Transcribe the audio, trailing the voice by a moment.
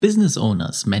Business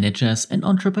owners, managers, and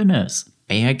entrepreneurs,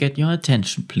 may I get your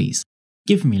attention, please?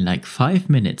 Give me like 5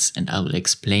 minutes and I will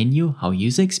explain you how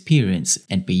user experience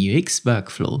and BUX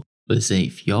workflow will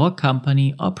save your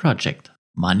company or project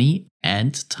money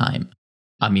and time.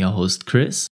 I'm your host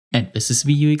Chris, and this is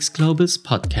VUX Global's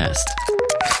podcast.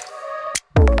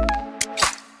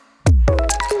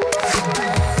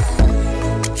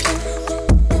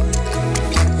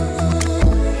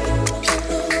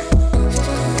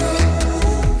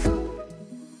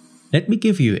 Let me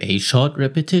give you a short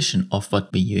repetition of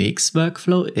what VUX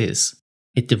workflow is.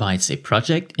 It divides a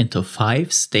project into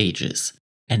 5 stages: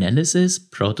 analysis,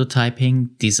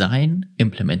 prototyping, design,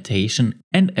 implementation,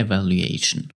 and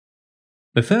evaluation.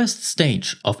 The first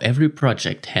stage of every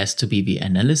project has to be the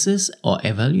analysis or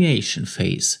evaluation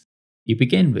phase. You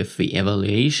begin with the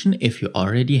evaluation if you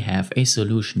already have a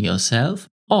solution yourself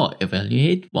or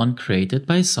evaluate one created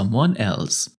by someone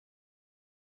else.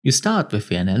 You start with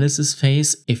the analysis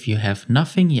phase if you have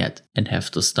nothing yet and have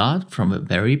to start from the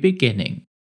very beginning.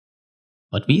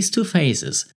 But these 2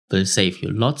 phases will save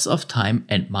you lots of time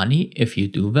and money if you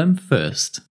do them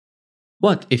first.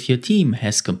 What if your team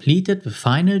has completed the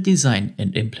final design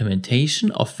and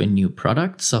implementation of the new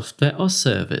product, software or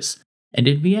service, and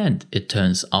in the end it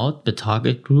turns out the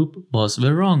target group was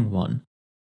the wrong one?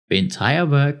 The entire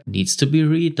work needs to be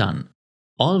redone.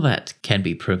 All that can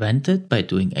be prevented by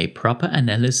doing a proper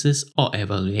analysis or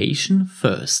evaluation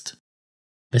first.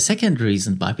 The second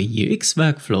reason why the UX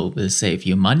workflow will save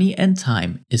you money and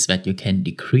time is that you can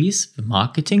decrease the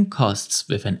marketing costs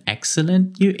with an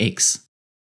excellent UX.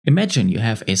 Imagine you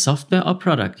have a software or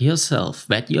product yourself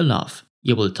that you love.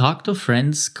 You will talk to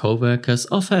friends, co-workers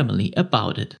or family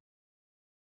about it.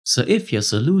 So if your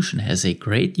solution has a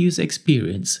great user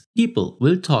experience, people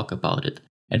will talk about it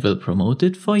and will promote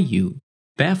it for you.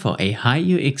 Therefore, a high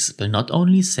UX will not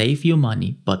only save you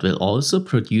money, but will also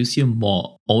produce you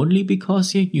more only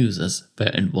because your users were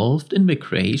involved in the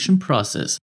creation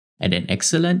process and an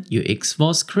excellent UX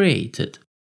was created.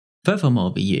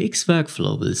 Furthermore, the UX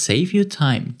workflow will save you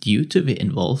time due to the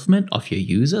involvement of your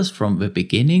users from the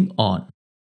beginning on.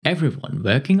 Everyone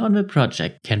working on the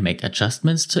project can make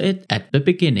adjustments to it at the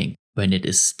beginning when it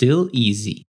is still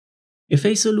easy. If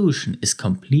a solution is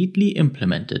completely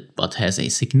implemented but has a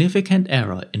significant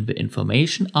error in the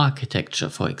information architecture,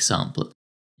 for example,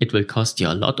 it will cost you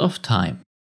a lot of time.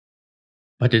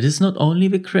 But it is not only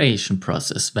the creation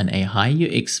process when a high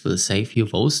UX will save you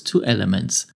those 2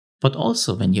 elements, but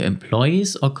also when your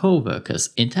employees or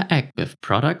co-workers interact with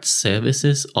products,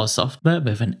 services or software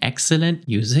with an excellent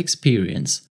user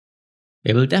experience.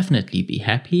 They will definitely be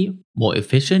happy, more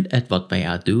efficient at what they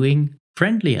are doing,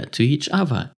 friendlier to each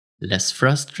other, less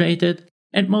frustrated,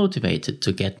 and motivated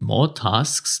to get more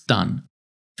tasks done.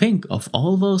 Think of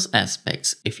all those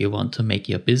aspects if you want to make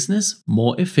your business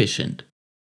more efficient.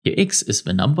 UX is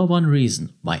the number 1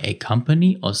 reason why a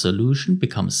company or solution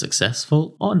becomes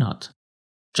successful or not.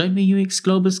 Join the UX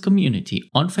Global's community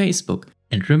on Facebook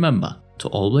and remember to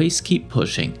always keep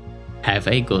pushing. Have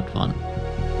a good one.